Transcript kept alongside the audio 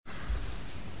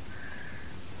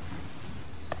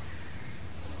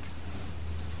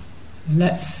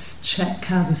Let's check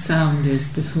how the sound is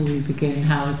before we begin.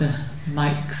 How are the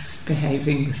mics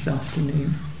behaving this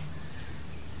afternoon?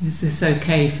 Is this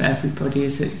okay for everybody?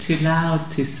 Is it too loud,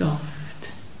 too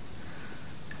soft?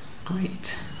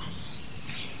 Great.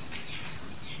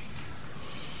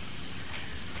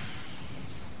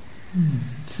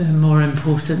 So more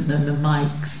important than the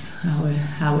mics,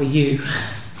 how are you?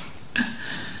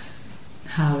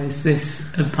 How is this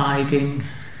abiding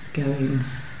going?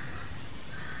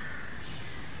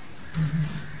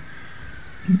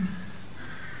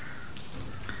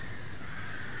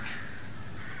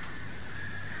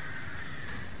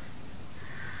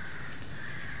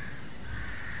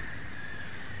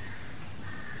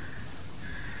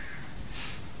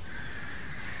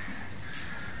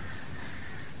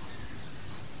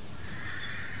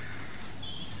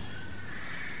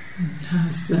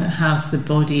 How's the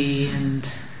body and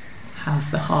how's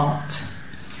the heart?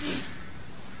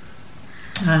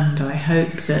 And I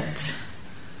hope that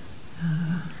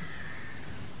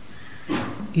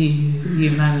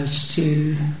you managed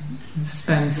to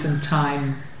spend some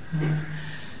time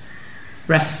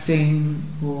resting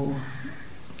or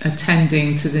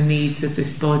attending to the needs of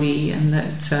this body, and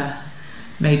that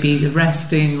maybe the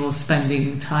resting or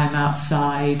spending time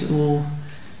outside or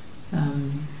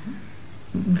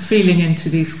feeling into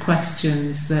these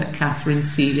questions that Catherine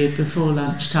seeded before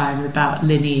lunchtime about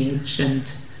lineage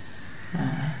and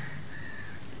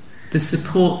the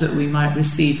support that we might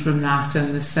receive from that,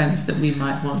 and the sense that we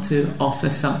might want to offer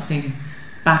something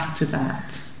back to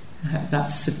that.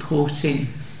 That's supporting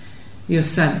your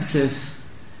sense of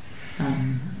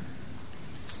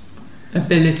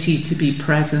ability to be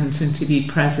present and to be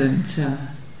present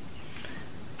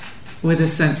with a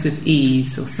sense of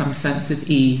ease, or some sense of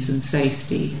ease and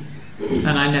safety.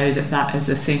 And I know that that is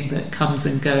a thing that comes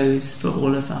and goes for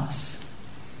all of us.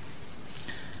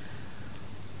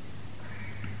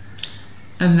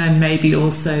 And then maybe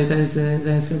also there's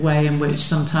a way in which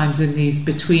sometimes in these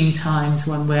between times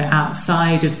when we're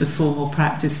outside of the formal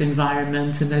practice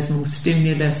environment and there's more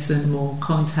stimulus and more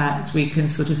contact, we can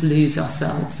sort of lose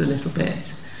ourselves a little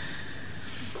bit.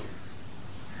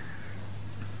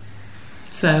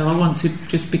 So I want to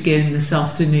just begin this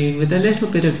afternoon with a little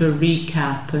bit of a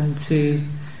recap and to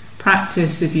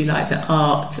practice, if you like, the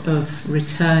art of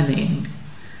returning.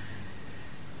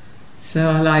 So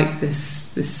I like this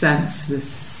sense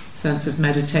of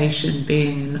meditation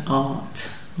being an art,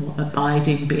 or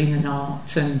abiding being an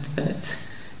art, and that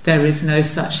there is no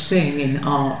such thing in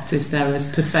art as there is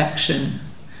perfection.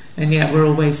 And yet we're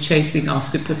always chasing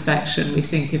after perfection. We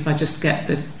think if I just get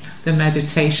the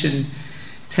meditation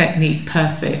technique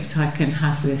perfect, I can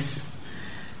have this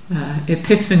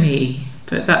epiphany.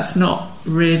 But that's not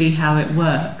really how it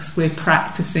works. We're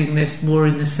practicing this more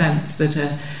in the sense that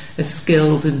a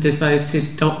skilled and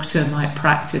devoted doctor might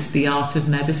practice the art of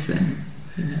medicine.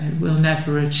 You know, we'll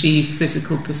never achieve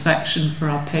physical perfection for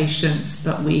our patients,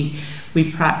 but we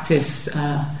practice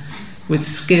with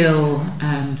skill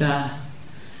and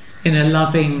in a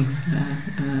loving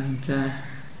and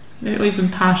even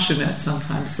passionate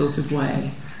sometimes sort of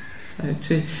way.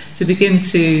 So to begin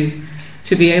to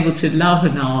be able to love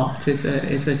an art is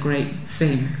a great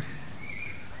thing.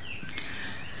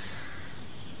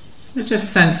 So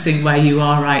just sensing where you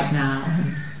are right now,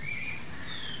 and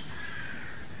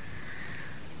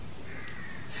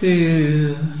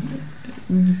to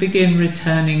begin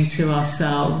returning to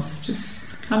ourselves,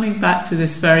 just coming back to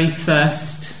this very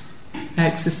first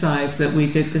exercise that we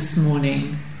did this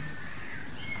morning,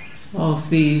 of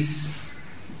these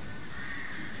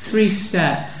 3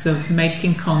 steps of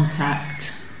making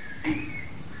contact,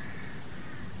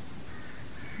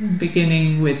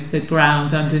 beginning with the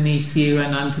ground underneath you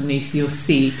and underneath your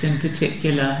seat in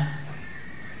particular,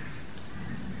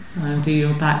 under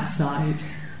your backside,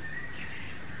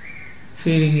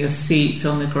 feeling your seat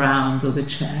on the ground or the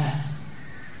chair,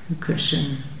 the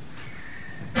cushion,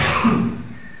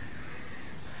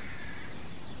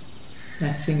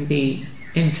 letting the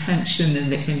intention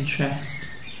and the interest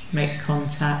make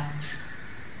contact.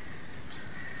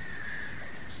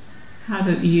 How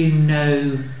do you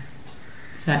know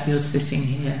that you're sitting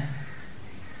here?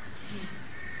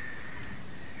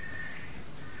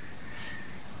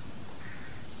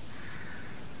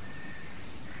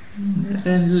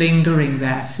 And lingering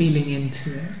there, feeling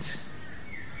into it.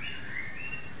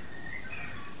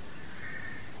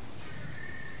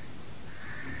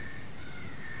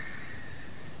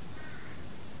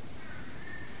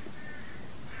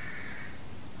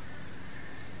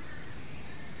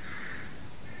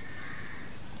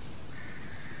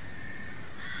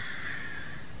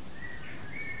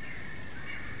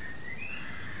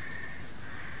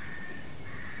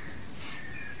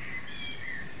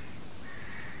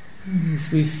 As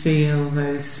we feel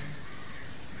those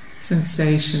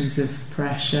sensations of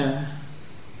pressure,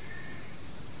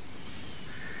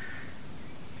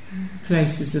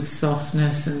 places of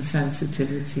softness and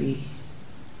sensitivity.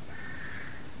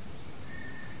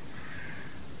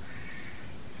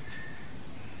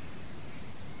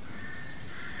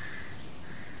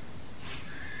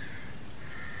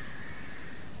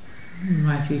 You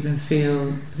might even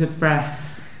feel the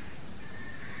breath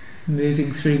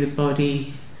moving through the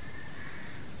body.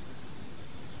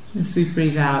 As we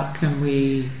breathe out, can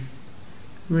we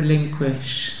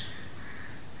relinquish,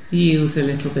 yield a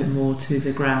little bit more to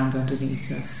the ground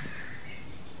underneath us?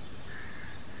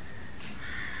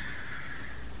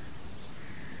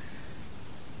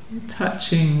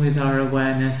 Touching with our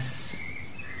awareness,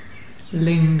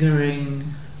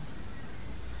 lingering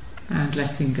and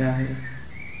letting go.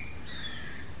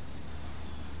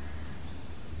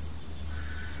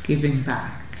 Giving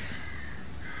back.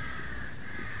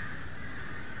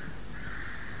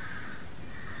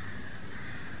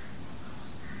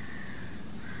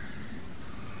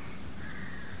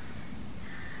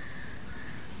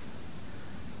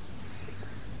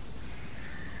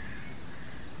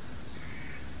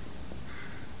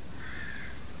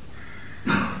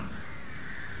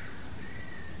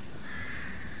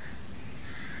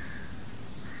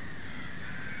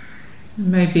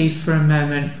 Maybe for a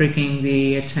moment bringing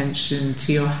the attention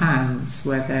to your hands,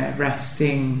 whether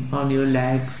resting on your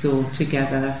legs or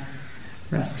together,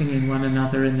 resting in one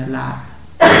another in the lap.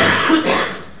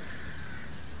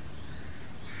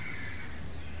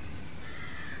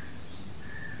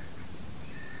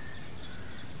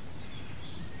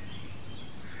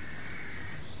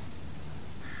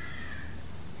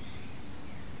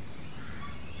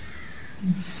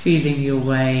 Feeling your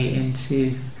way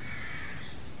into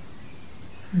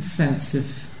a sense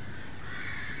of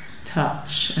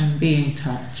touch and being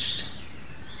touched.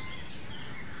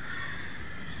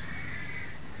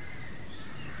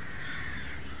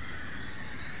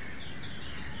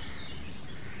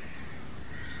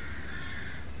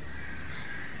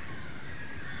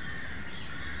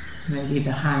 Maybe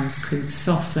the hands could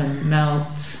soften,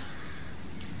 melt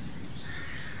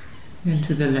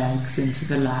into the legs, into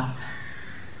the lap.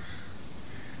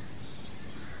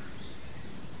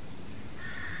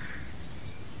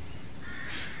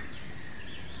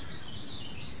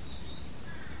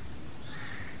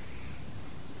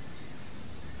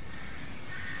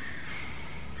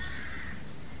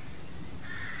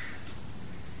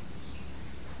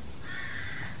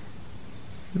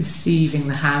 Receiving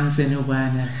the hands in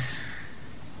awareness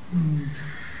and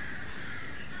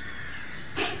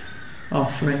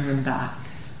offering them back.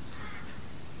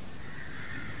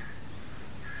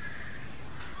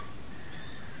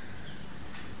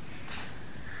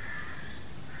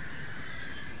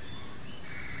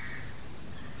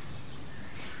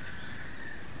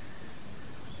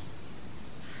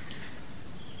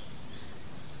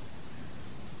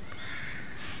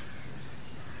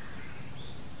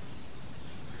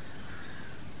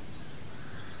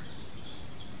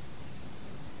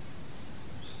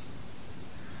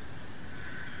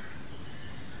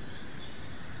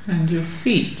 And your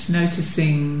feet,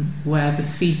 noticing where the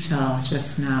feet are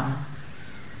just now.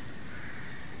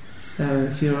 So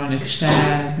if you're on a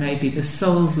chair, maybe the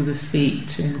soles of the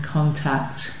feet in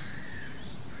contact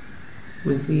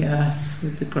with the earth,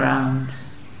 with the ground.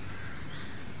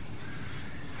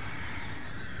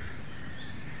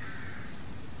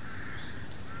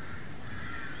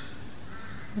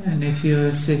 And if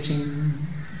you're sitting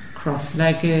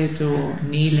cross-legged or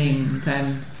kneeling,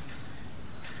 then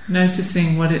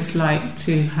noticing what it's like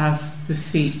to have the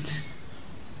feet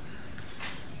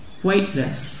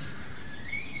weightless.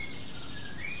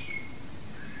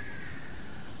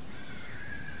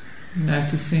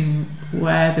 Noticing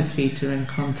where the feet are in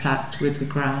contact with the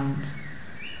ground.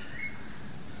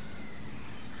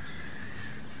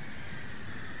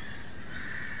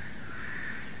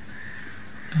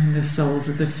 And the soles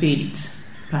of the feet,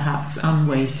 perhaps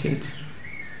unweighted.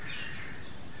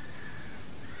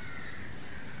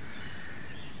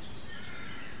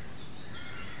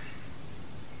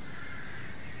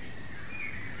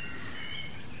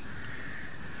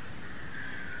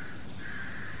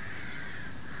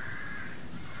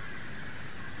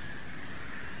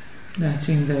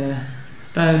 Letting the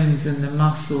bones and the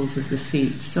muscles of the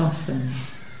feet soften.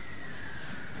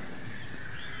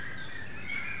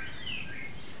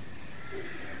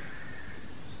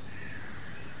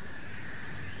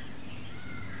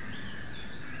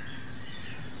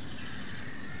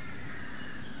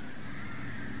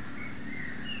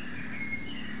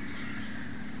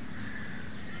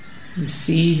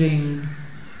 Receiving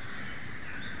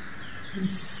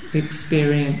This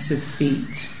experience of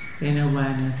feet in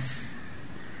awareness,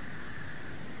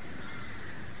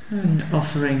 and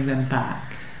offering them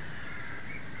back.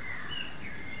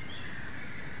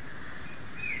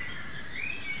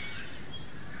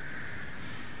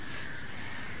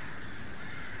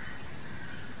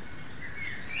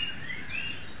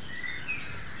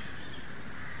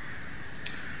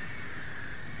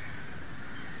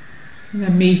 And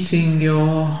then meeting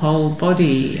your whole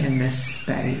body in this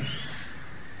space.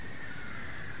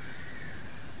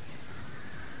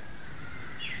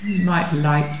 You might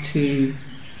like to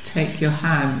take your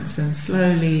hands and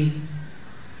slowly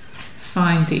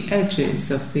find the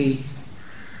edges of the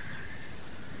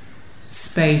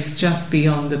space just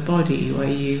beyond the body where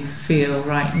you feel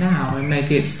right now, and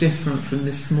maybe it's different from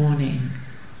this morning.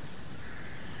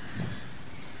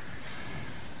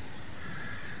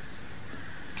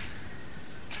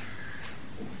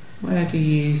 Where do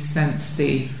you sense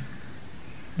the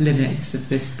limits of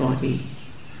this body?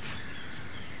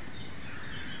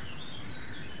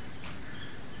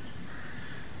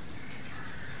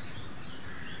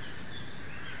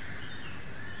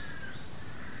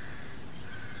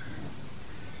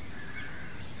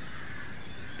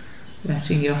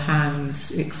 Letting your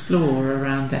hands explore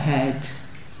around the head.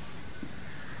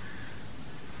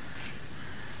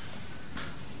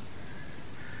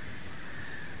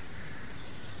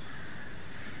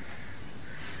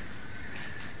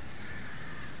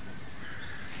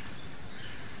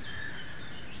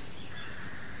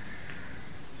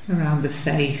 Around the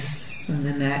face and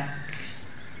the neck.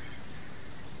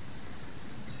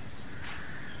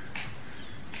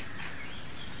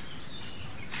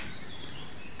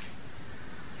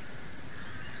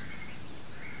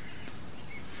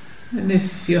 And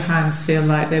if your hands feel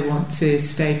like they want to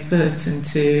stay put and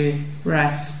to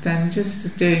rest, then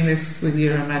just doing this with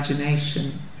your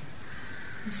imagination,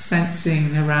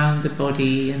 sensing around the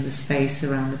body and the space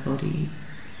around the body.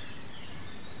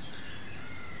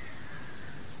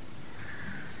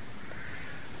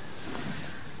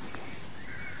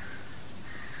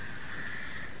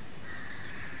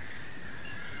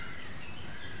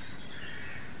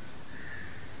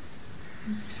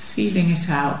 Just feeling it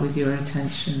out with your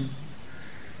attention.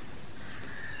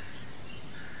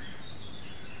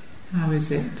 How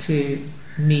is it to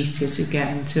meet it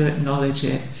again, to acknowledge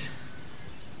it?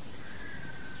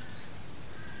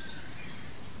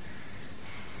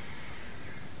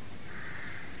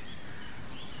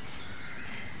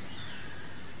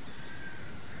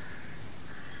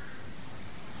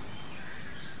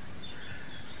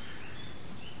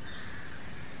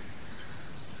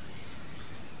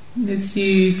 As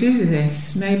you do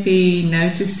this, maybe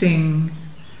noticing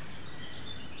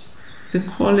the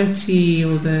quality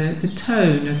or the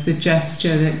tone of the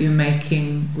gesture that you're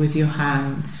making with your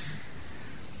hands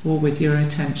or with your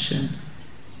attention.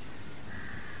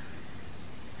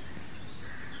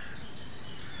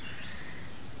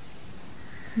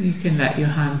 You can let your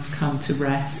hands come to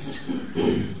rest.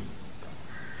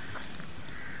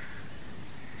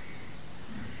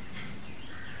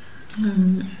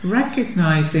 And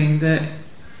recognizing that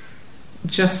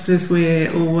just as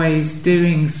we're always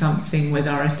doing something with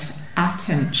our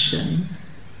attention,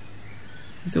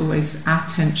 there's always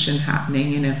attention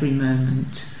happening in every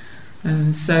moment,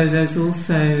 and so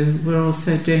we're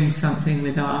also doing something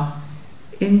with our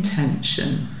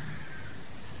intention.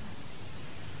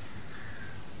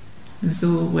 There's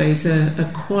always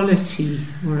a quality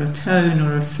or a tone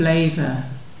or a flavour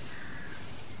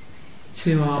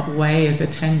to our way of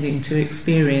attending to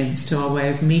experience, to our way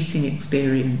of meeting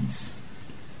experience.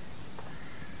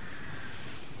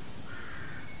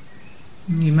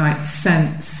 You might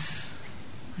sense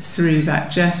through that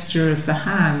gesture of the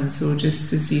hands, or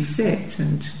just as you sit,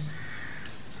 and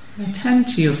attend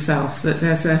to yourself that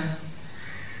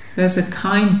there's a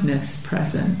kindness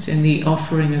present in the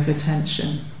offering of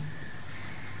attention,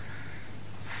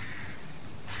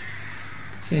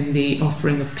 in the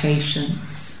offering of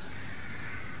patience,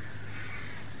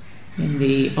 in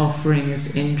the offering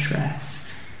of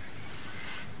interest.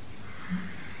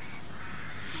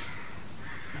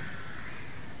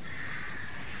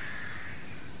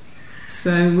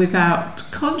 So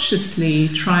without consciously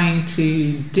trying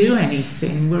to do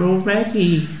anything, we're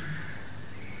already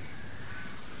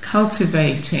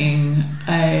cultivating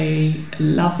a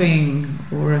loving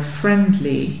or a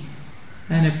friendly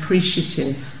and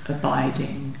appreciative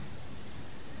abiding.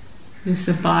 This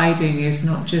abiding is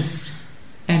not just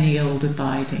any old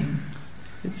abiding.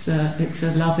 It's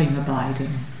a loving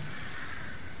abiding.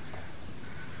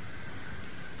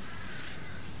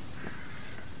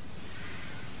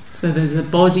 So there's a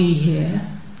body here,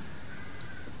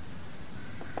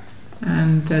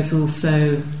 there's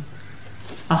also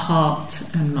a heart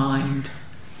and mind.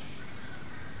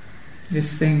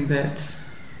 This thing that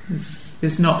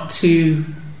is not two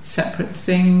separate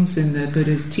things in the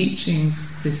Buddha's teachings,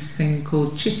 this thing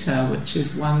called citta, which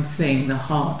is one thing, the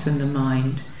heart and the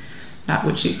mind, that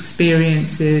which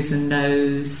experiences and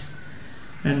knows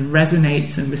and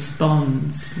resonates and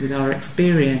responds with our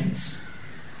experience.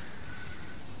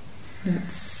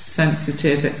 It's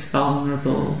sensitive, it's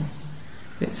vulnerable,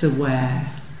 it's aware,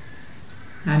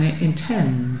 and it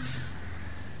intends.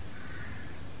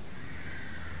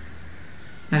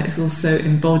 And it's also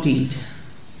embodied.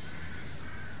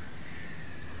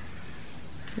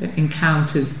 It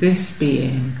encounters this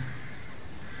being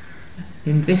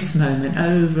in this moment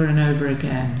over and over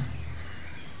again.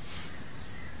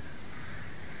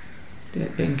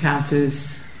 It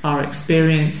encounters our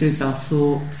experiences, our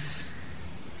thoughts,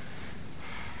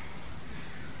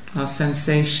 our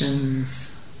sensations,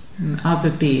 and other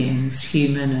beings,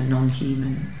 human and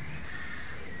non-human.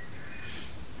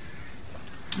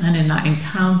 And in that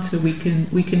encounter we can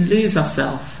lose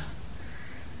ourselves,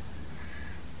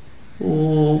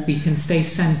 or we can stay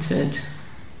centered,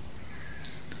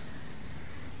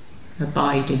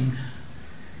 abiding.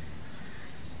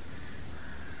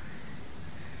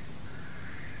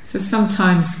 So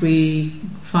sometimes we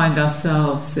find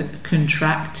ourselves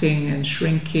contracting and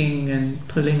shrinking and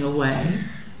pulling away,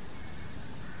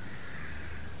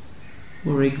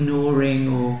 or ignoring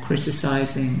or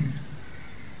criticizing.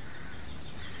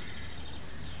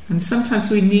 And sometimes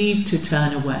we need to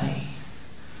turn away.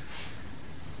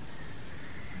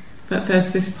 But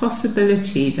there's this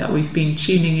possibility that we've been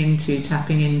tuning into,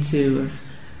 tapping into, of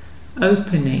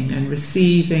opening and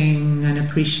receiving and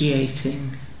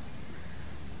appreciating,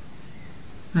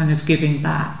 and of giving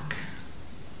back.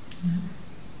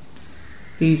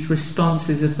 These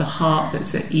responses of the heart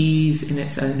that's at ease in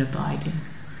its own abiding.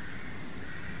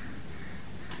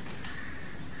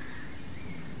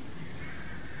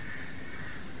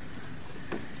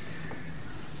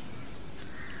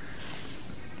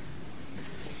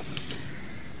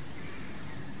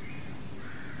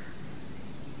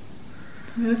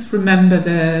 Let's remember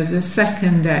the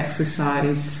second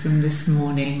exercise from this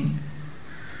morning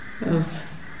of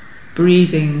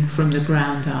breathing from the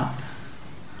ground up.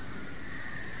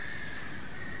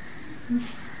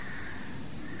 Just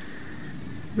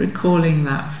recalling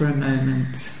that for a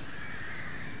moment.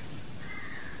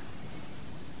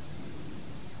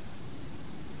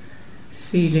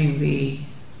 Feeling the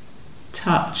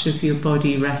touch of your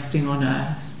body resting on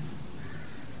earth.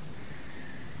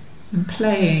 And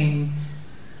playing,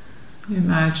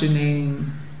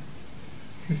 imagining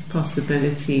this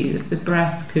possibility that the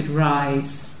breath could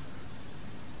rise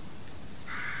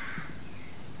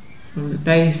from the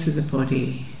base of the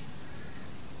body,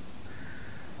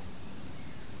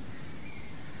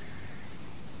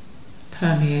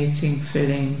 permeating,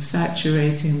 filling,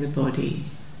 saturating the body,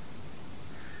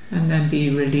 and then be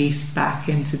released back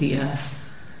into the earth.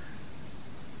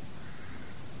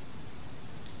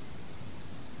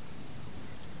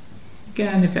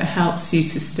 Again, if it helps you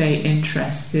to stay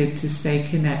interested, to stay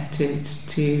connected,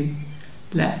 to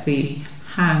let the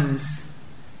hands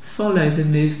follow the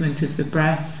movement of the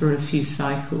breath for a few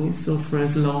cycles or for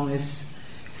as long as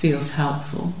feels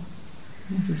helpful.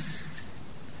 Just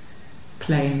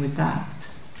playing with that.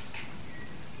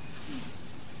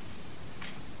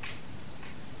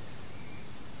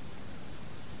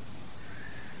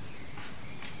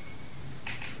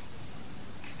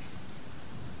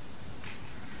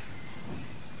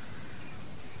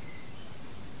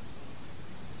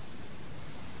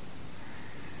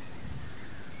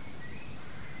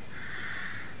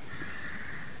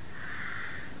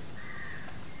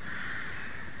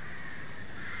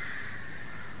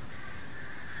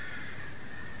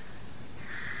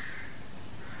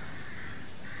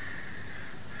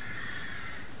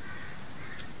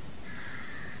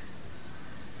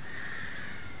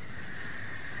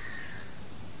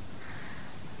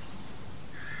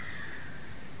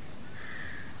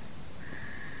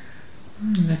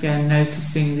 And again,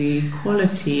 noticing the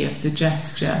quality of the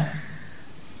gesture,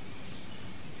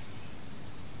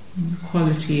 and the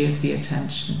quality of the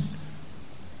attention.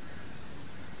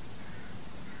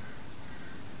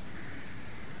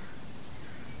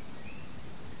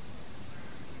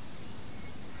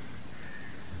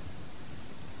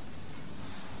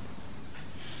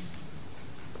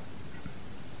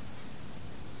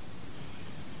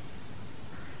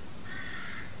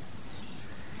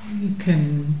 You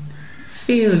can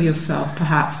feel yourself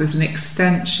perhaps as an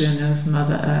extension of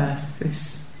Mother Earth,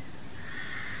 this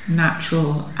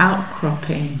natural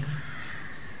outcropping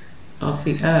of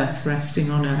the earth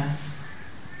resting on earth.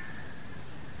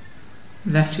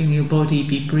 letting your body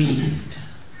be breathed.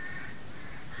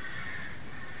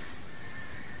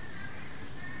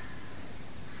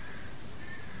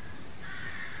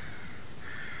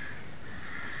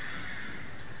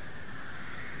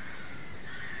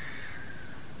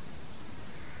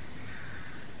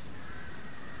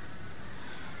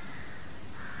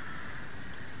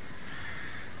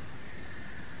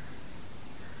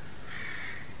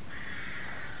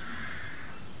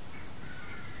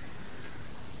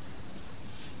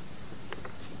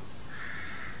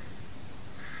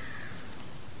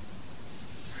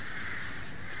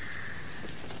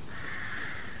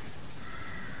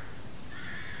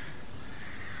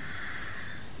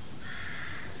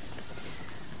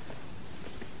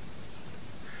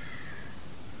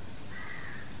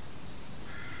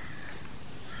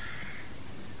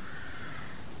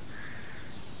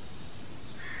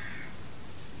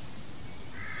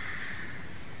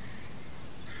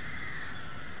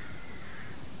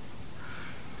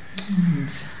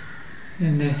 And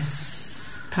in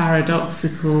this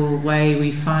paradoxical way,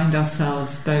 we find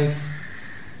ourselves both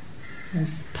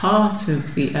as part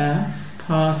of the earth,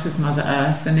 part of Mother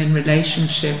Earth, and in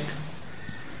relationship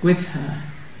with her.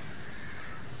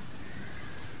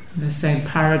 In the same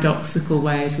paradoxical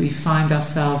way as we find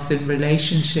ourselves in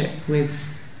relationship with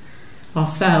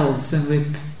ourselves and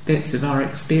with bits of our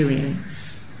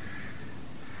experience.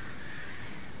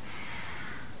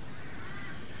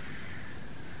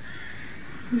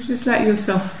 So just let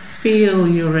yourself feel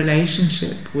your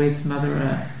relationship with Mother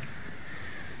Earth.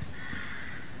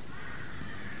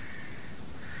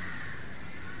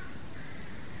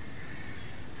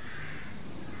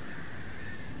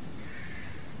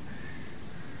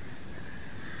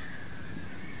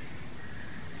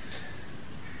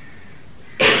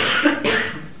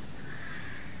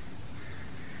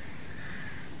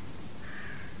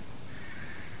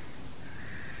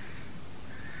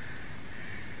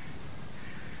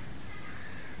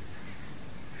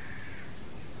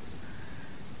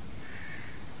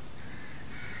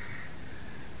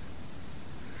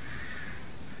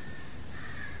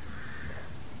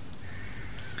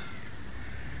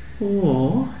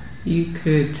 Or you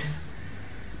could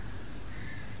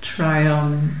try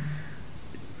on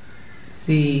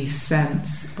the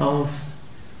sense of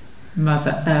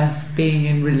Mother Earth being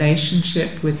in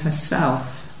relationship with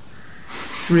herself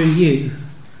through you.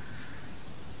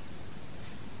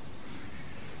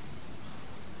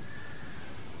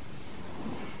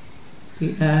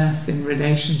 The Earth in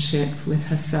relationship with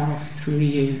herself through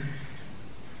you.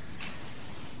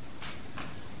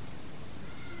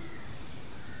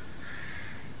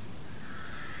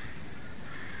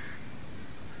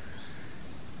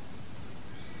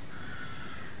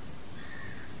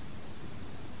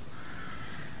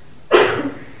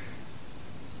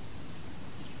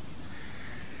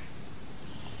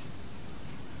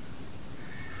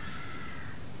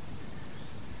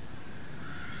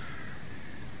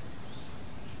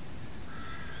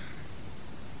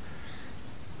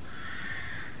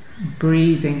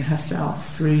 Breathing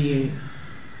herself through you.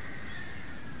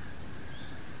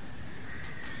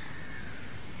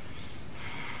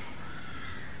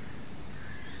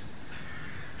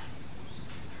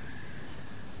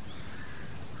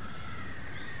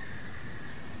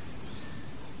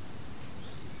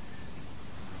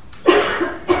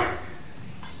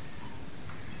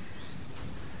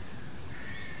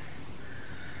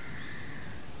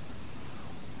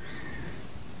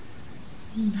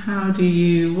 How do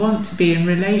you want to be in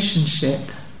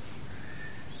relationship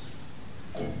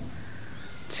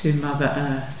to Mother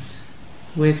Earth,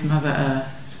 with Mother Earth?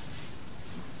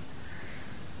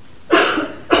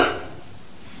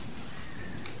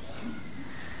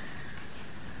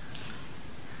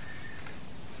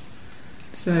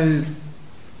 So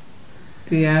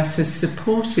the Earth has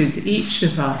supported each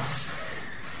of us,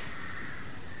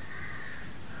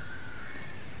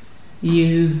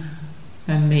 you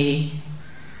and me,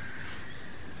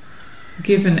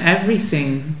 given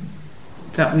everything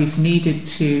that we've needed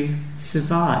to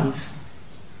survive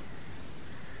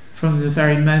from the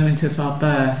very moment of our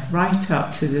birth right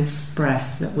up to this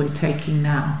breath that we're taking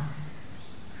now.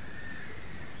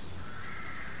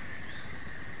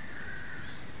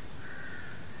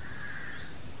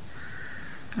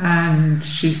 And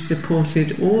she's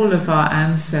supported all of our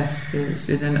ancestors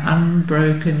in an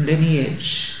unbroken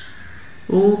lineage,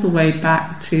 all the way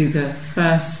back to the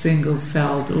first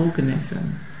single-celled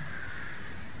organism.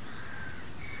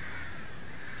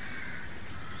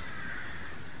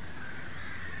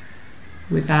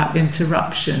 Without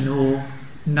interruption, or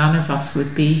none of us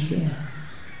would be here.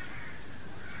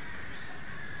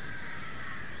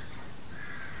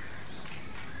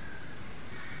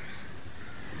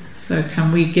 So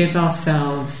can we give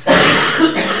ourselves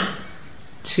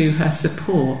to her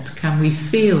support? Can we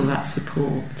feel that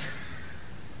support?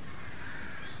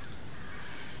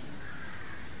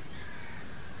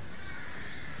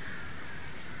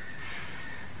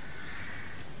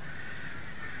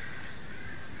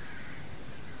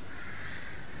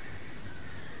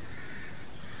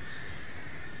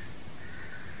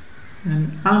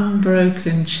 An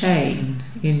unbroken chain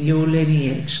in your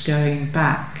lineage going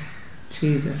back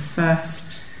to the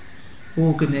first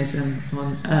organism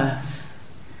on earth.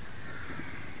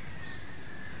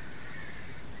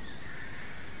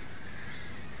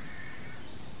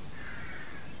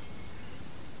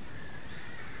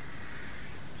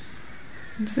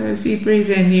 And so as you breathe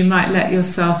in, you might let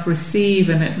yourself receive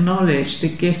and acknowledge the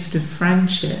gift of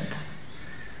friendship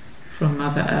from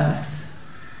Mother Earth.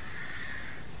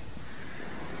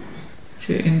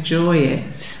 To enjoy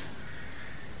it.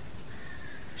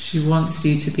 She wants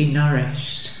you to be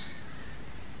nourished.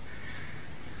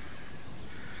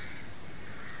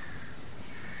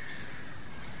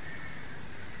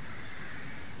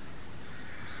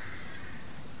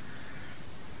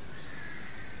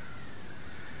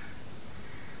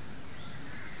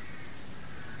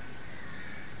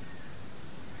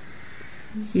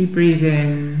 As you breathe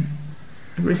in,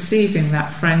 receiving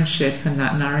that friendship and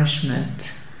that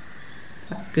nourishment,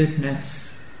 that goodness.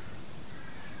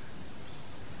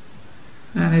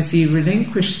 And as you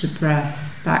relinquish the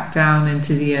breath back down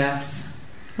into the earth,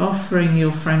 offering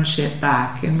your friendship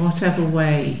back in whatever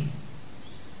way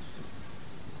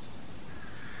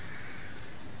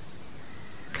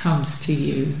comes to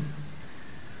you.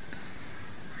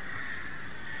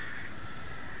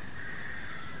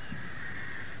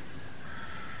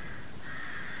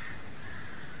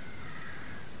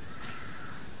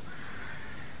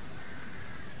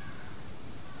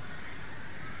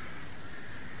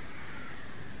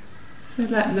 So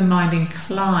let the mind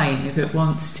incline, if it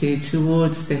wants to,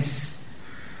 towards this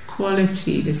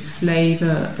quality, this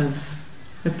flavour of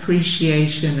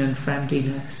appreciation and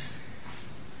friendliness.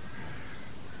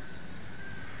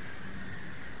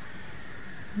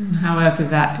 And however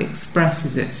that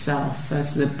expresses itself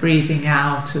as the breathing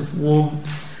out of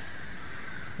warmth,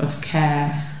 of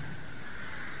care.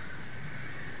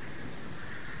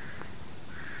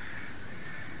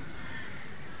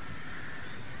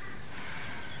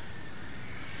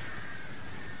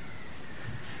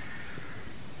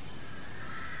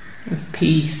 Of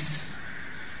peace,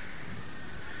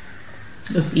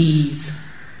 of ease.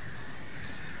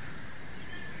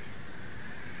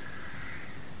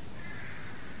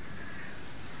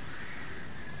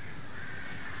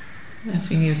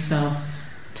 Letting yourself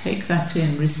take that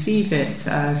in, receive it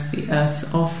as the earth's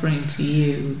offering to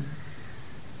you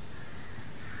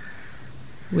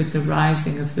with the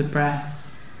rising of the breath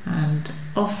and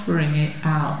offering it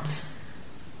out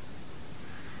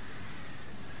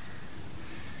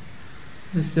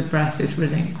as the breath is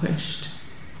relinquished.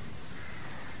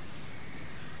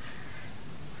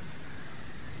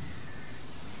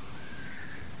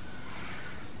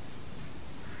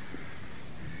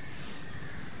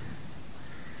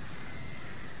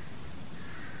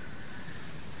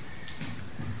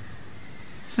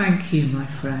 Thank you, my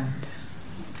friend.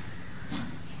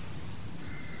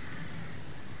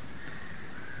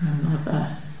 My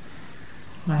mother,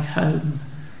 my home.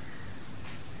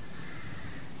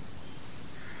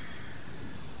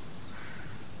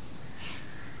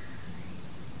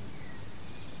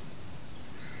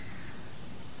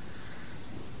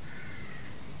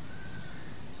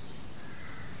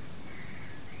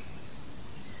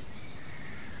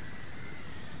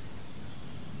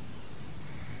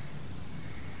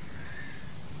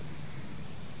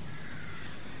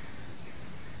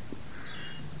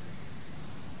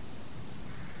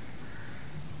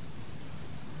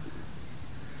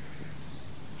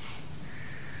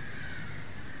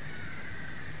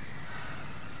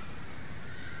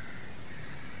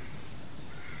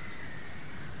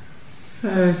 So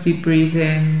as you breathe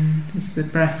in, as the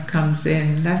breath comes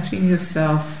in, letting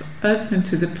yourself open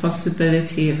to the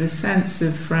possibility of a sense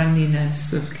of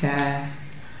friendliness, of care.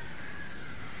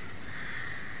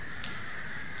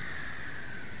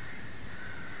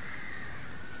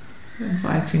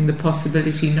 Inviting the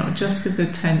possibility not just of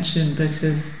attention but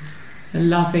of a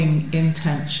loving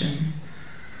intention.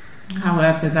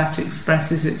 However that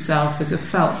expresses itself as a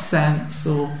felt sense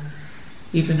or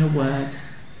even a word.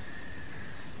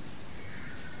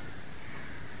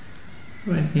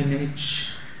 Or an image.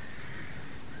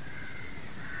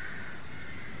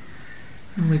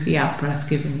 And with the out-breath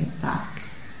giving it back.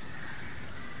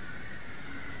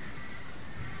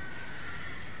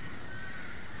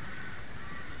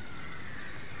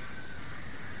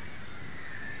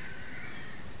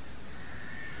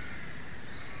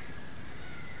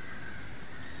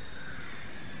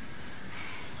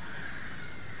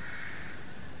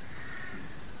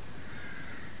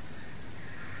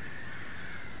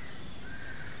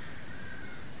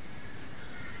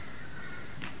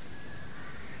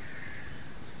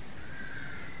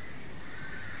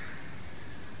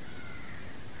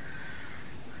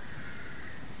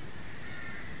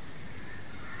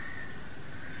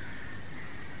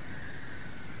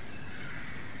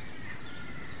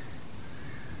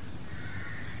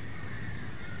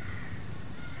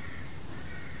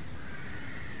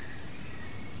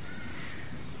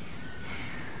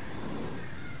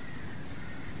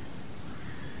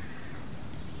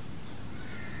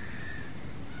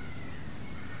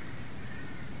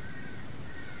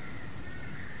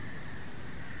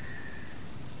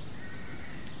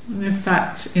 If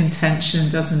that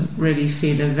intention doesn't really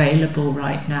feel available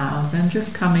right now, then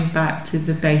just coming back to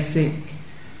the basic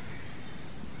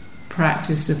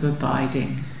practice of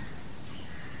abiding.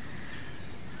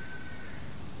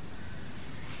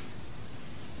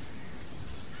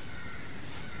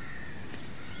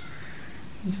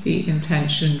 If the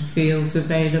intention feels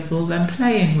available, then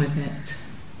playing with it.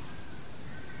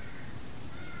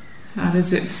 How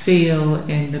does it feel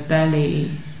in the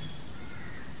belly,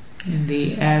 in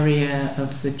the area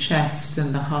of the chest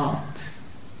and the heart?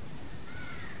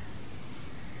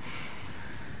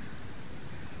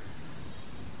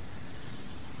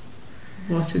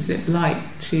 What is it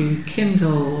like to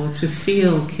kindle or to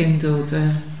feel kindled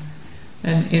an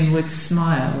inward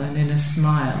smile, an inner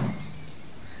smile?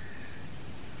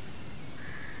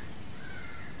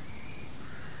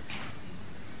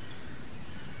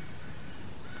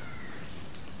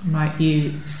 Might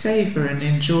you savour and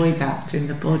enjoy that in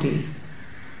the body?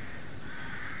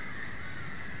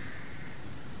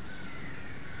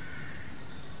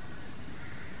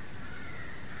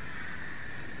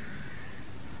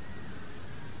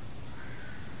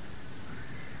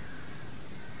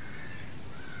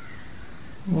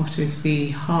 What if the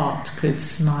heart could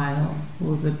smile,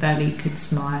 or the belly could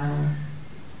smile,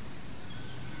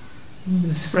 or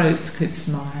the throat could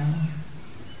smile?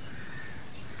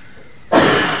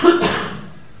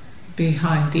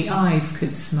 Behind the eyes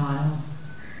could smile.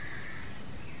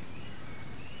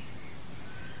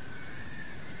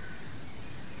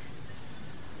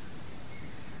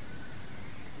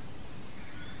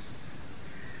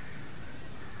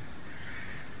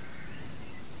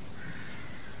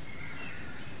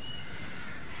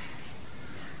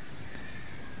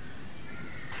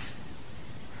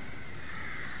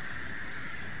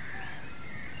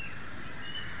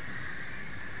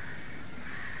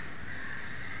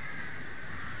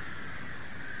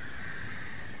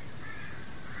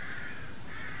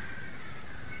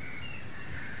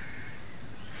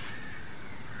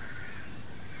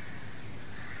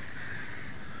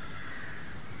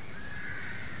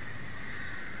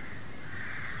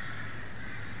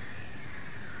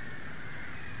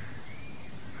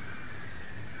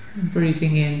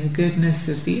 Breathing in the goodness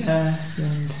of the earth,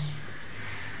 and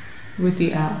with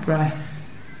the out-breath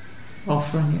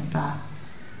offering it back.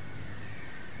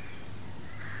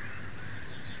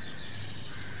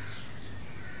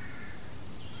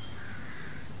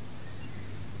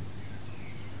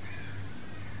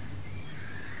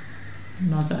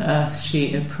 Mother Earth,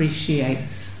 she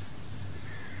appreciates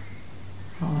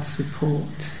our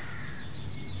support.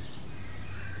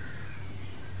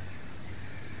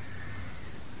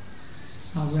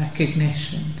 Our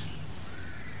recognition.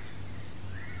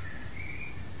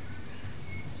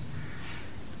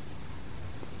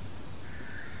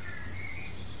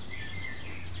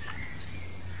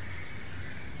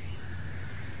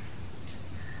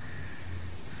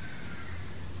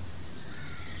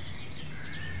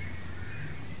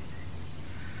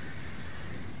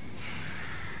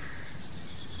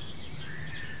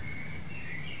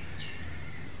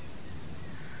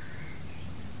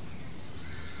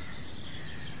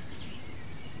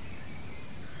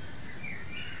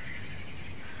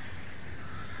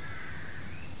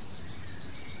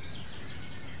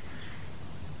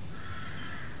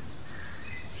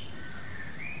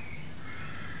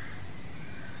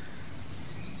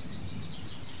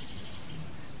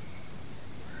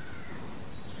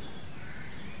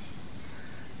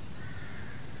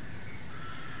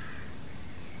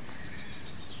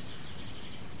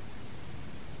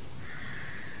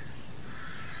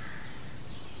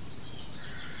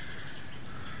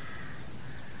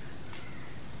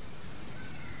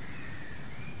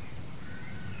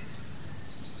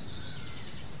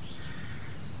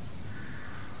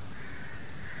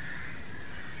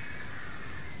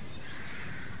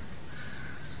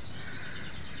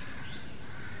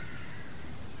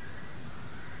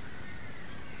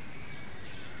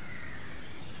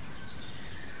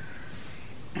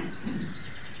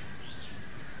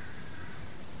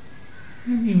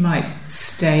 You might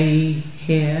stay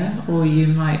here, or you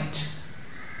might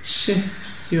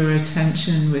shift your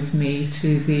attention with me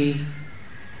to the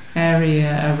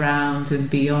area around and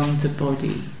beyond the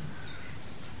body.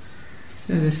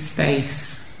 So the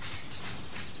space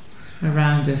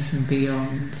around us and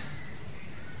beyond.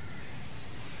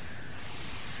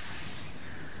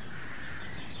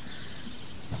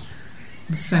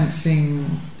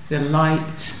 Sensing the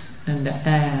light and the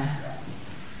air.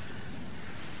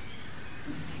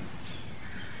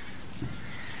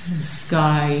 The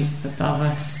sky above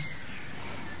us,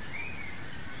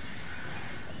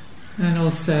 and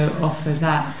also offer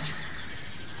that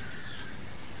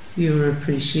your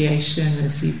appreciation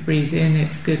as you breathe in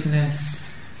its goodness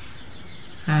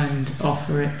and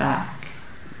offer it back.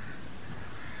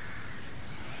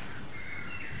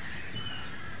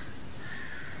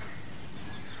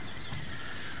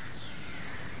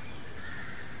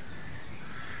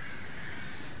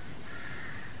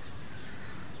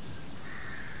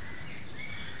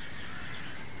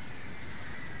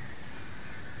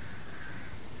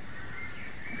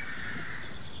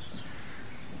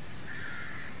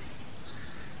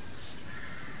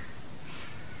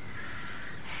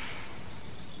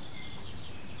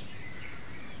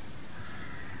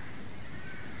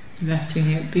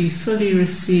 Letting it be fully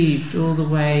received all the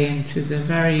way into the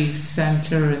very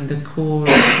centre and the core of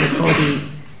the body,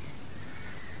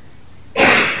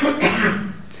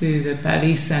 to the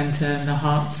belly centre and the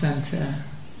heart centre,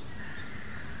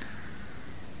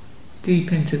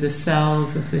 deep into the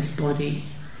cells of this body.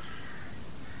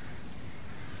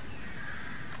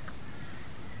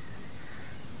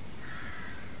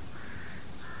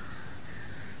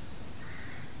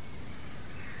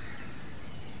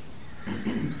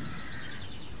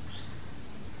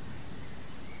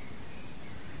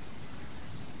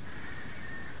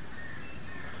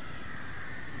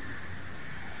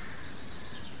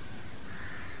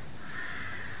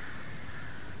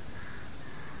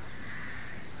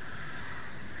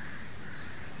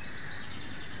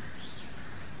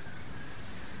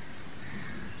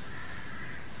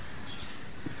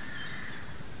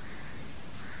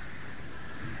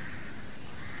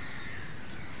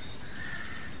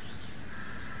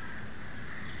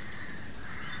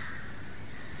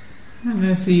 And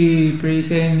as you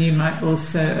breathe in, you might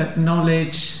also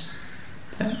acknowledge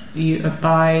that you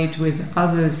abide with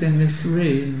others in this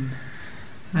room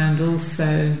and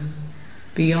also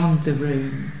beyond the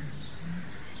room.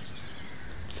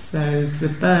 So if the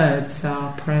birds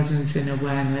are present in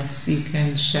awareness, you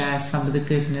can share some of the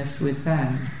goodness with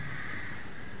them.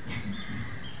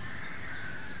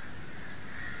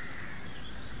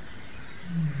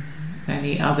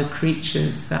 Any other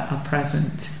creatures that are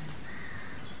present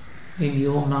in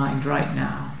your mind right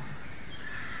now.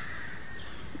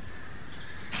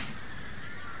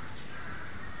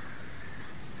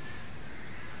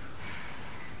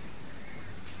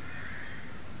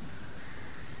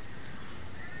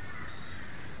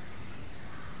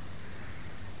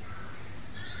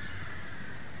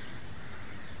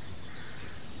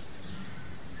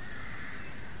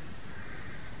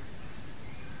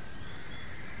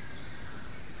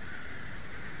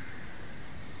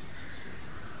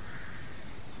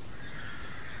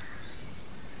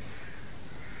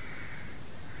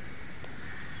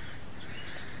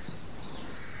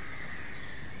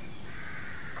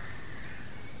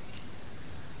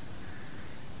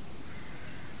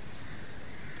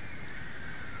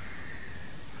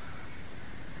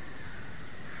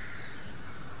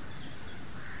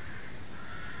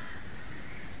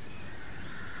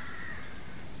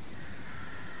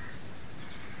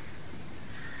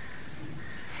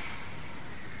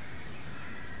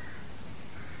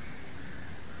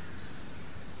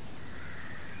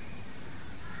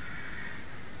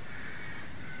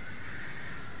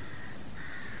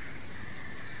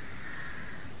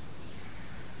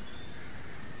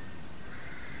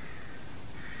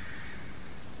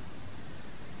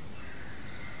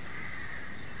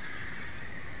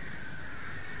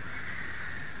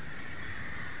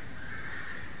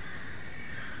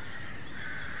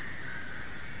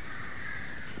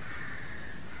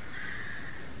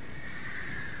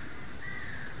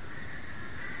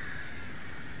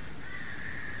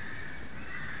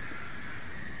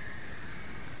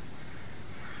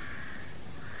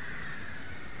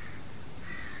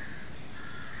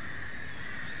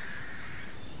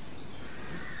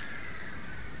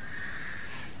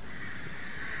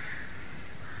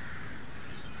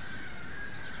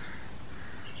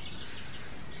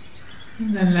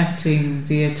 And then letting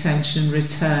the attention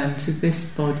return to this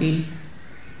body.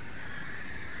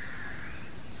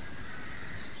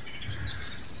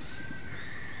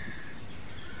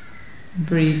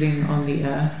 Breathing on the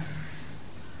earth.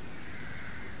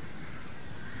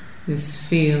 This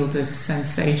field of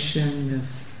sensation, of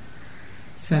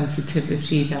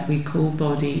sensitivity that we call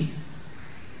body.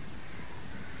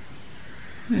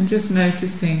 And just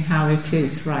noticing how it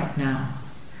is right now.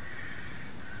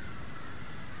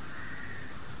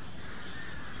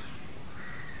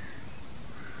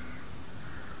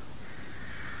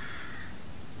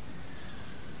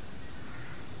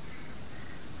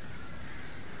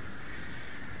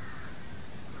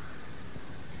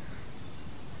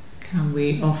 Can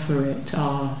we offer it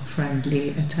our friendly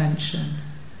attention?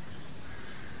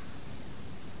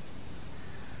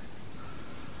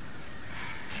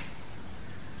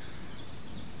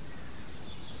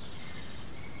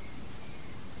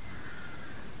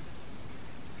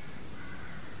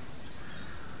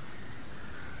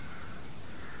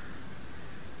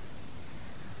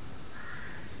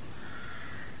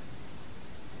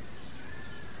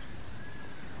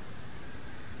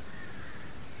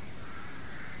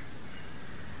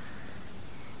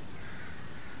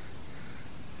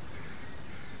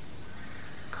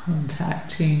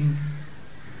 contacting,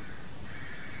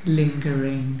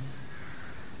 lingering,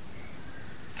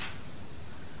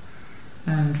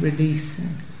 and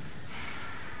releasing.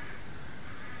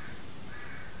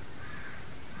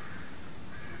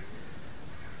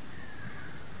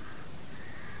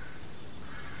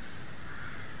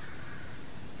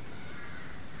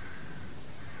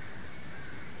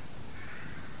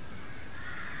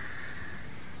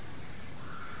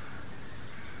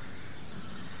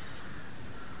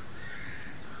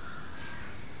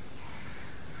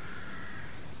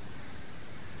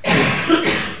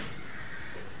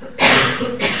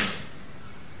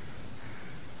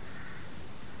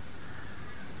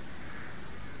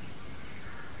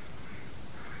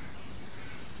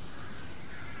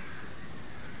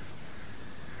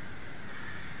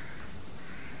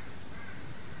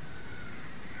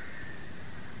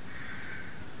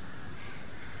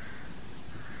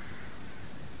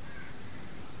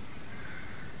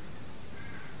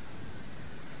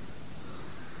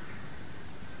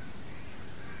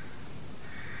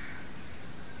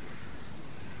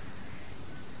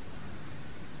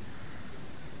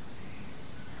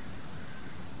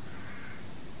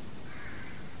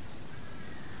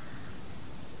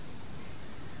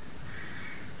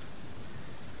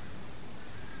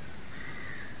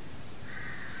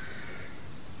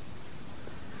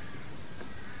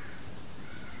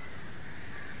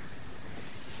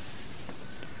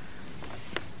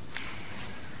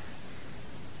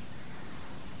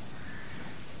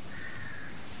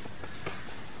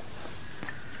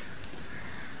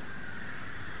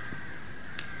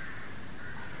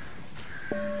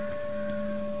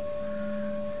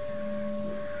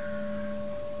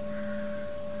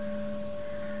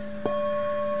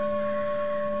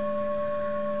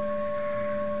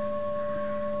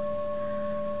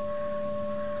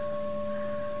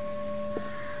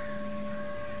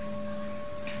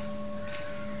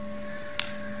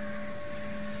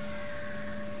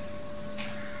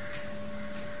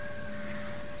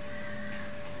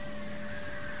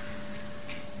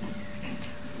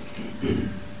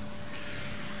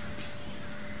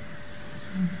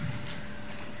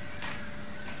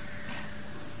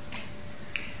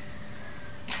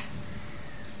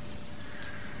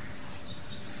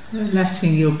 So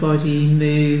letting your body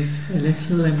move a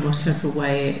little in whatever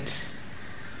way it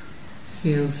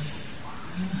feels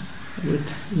it would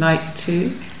like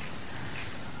to.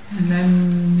 And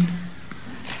then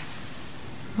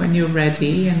when you're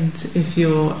ready, and if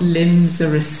your limbs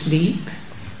are asleep,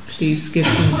 please give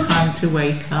them time to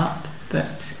wake up.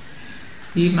 But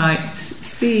you might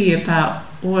see about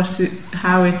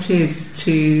how it is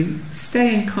to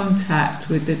stay in contact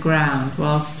with the ground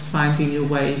whilst finding your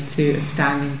way to a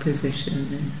standing position,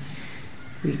 and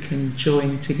we can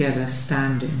join together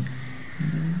standing.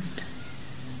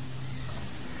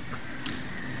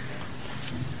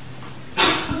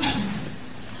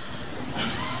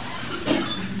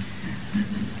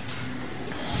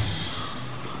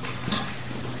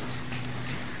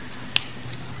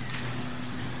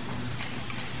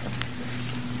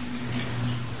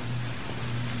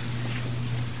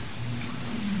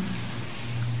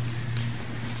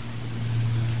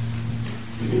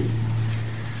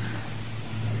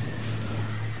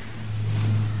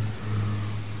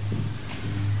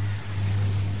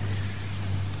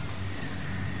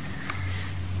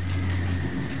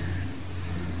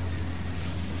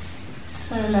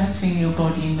 So letting your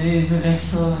body move a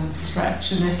little and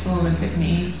stretch a little if it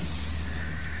needs.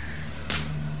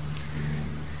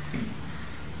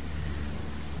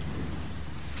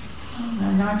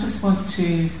 And I just want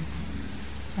to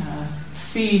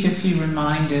seed a few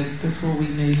reminders before we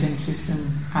move into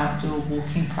some outdoor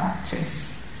walking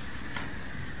practice.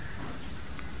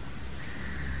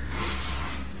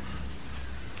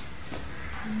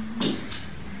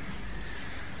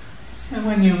 So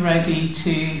when you're ready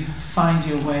to find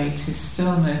your way to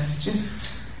stillness, just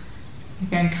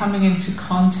again coming into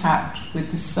contact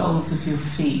with the soles of your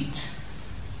feet,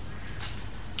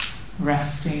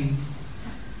 resting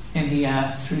in the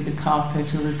earth through the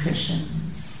carpet or the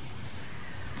cushions.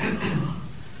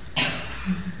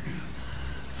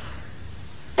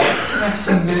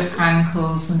 Letting the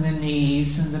ankles and the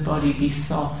knees and the body be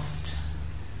soft.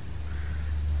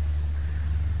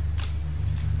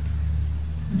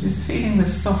 And just feeling the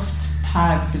soft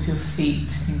pads of your feet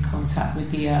in contact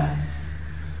with the earth.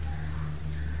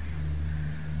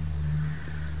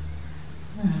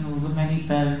 And all the many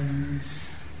bones.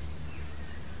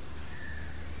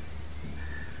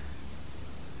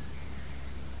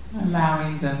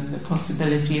 Allowing them the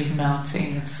possibility of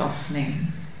melting, of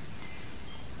softening.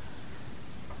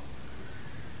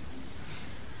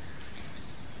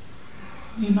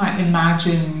 You might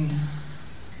imagine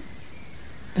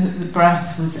that the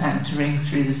breath was entering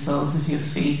through the soles of your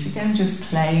feet. Again, just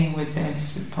playing with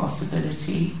this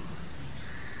possibility.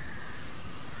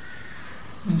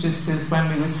 And just as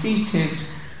when we were seated,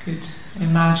 could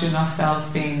imagine ourselves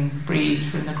being breathed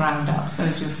from the ground up. So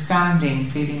as you're standing,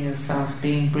 feeling yourself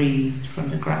being breathed from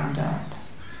the ground up.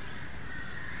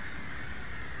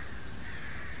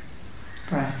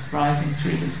 Breath rising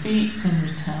through the feet and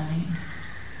returning.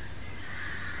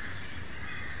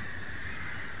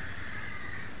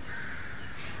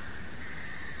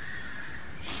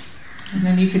 And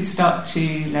then you could start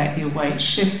to let your weight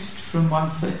shift from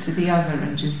one foot to the other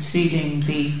and just feeling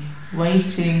the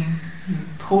weighting,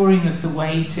 pouring of the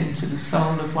weight into the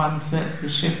sole of one foot, the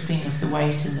shifting of the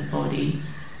weight in the body,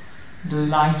 the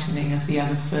lightening of the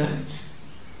other foot,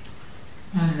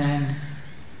 and then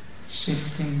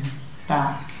shifting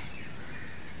back.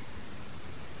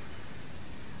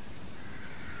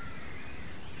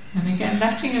 And again,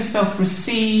 letting yourself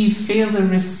receive, feel the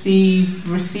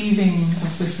receiving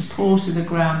of the support of the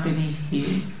ground beneath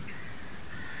you.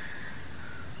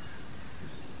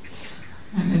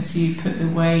 And as you put the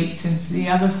weight into the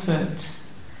other foot,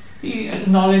 you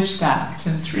acknowledge that,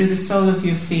 and through the sole of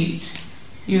your feet,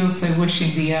 you're also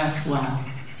wishing the earth well.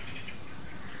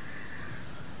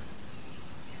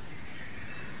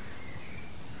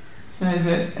 So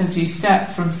that as you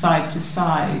step from side to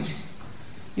side,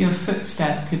 your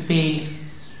footstep could be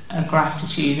a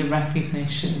gratitude, a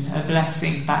recognition, a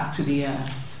blessing back to the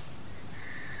earth.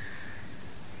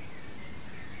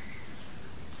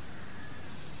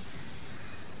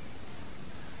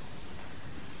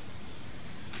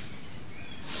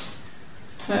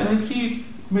 So as you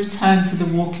return to the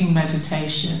walking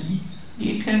meditation,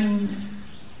 you can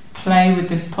play with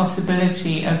this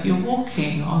possibility of your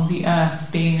walking on the earth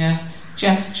being a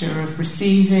gesture of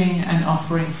receiving and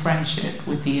offering friendship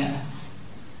with the earth.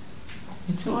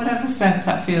 To whatever sense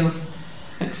that feels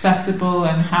accessible,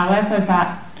 and however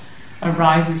that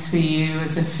arises for you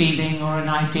as a feeling or an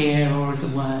idea or as a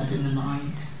word in the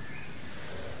mind.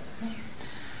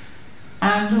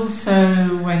 And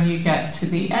also when you get to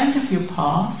the end of your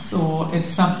path, or if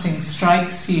something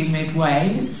strikes you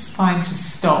midway, it's fine to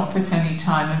stop at any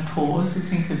time and pause. We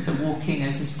think of the walking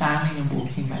as a standing and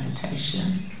walking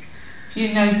meditation. If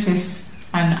you notice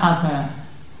another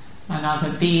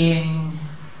being,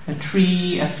 a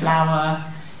tree, a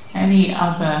flower, any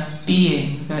other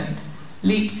being that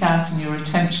leaps out in your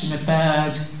attention, a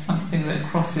bird, something that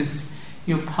crosses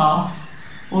your path,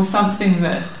 or something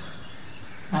that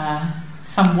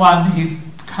someone who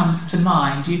comes to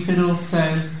mind, you could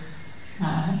also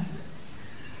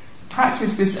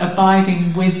practice this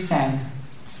abiding with them.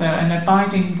 So an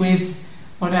abiding with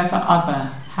whatever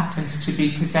other happens to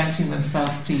be presenting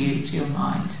themselves to you, to your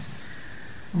mind.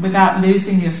 Without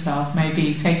losing yourself,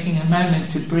 maybe taking a moment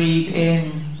to breathe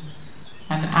in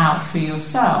and out for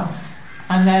yourself.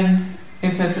 And then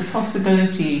if there's a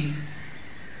possibility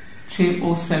to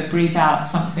also breathe out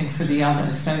something for the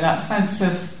other. So that sense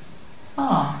of,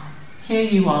 here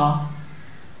you are,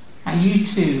 and you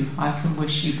too, I can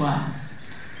wish you well.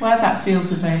 Where that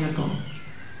feels available.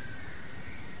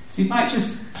 So you might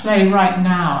just play right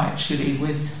now, actually,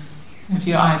 with, if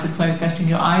your eyes are closed, letting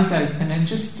your eyes open and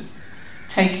just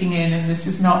taking in, and this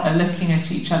is not a looking at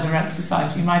each other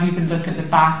exercise, you might even look at the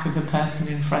back of the person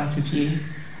in front of you.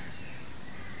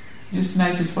 Just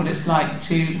notice what it's like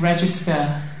to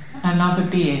register another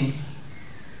being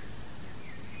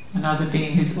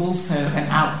who's also an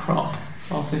outcrop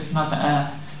of this Mother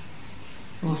Earth,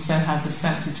 also has a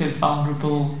sensitive,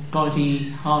 vulnerable body,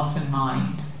 heart and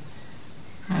mind.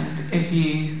 And if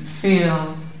you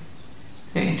feel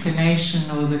the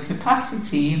inclination or the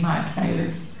capacity, you might play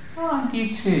with,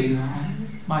 you too,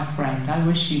 my friend, I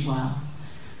wish you well.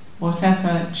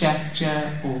 Whatever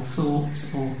gesture or thought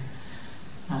or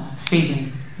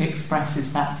feeling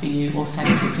expresses that for you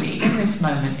authentically in this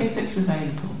moment, if it's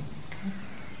available. Okay.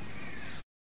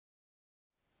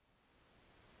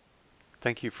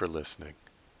 Thank you for listening.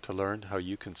 To learn how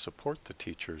you can support the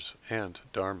teachers and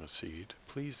Dharma Seed,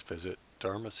 please visit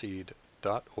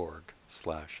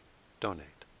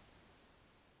dharmaseed.org/donate.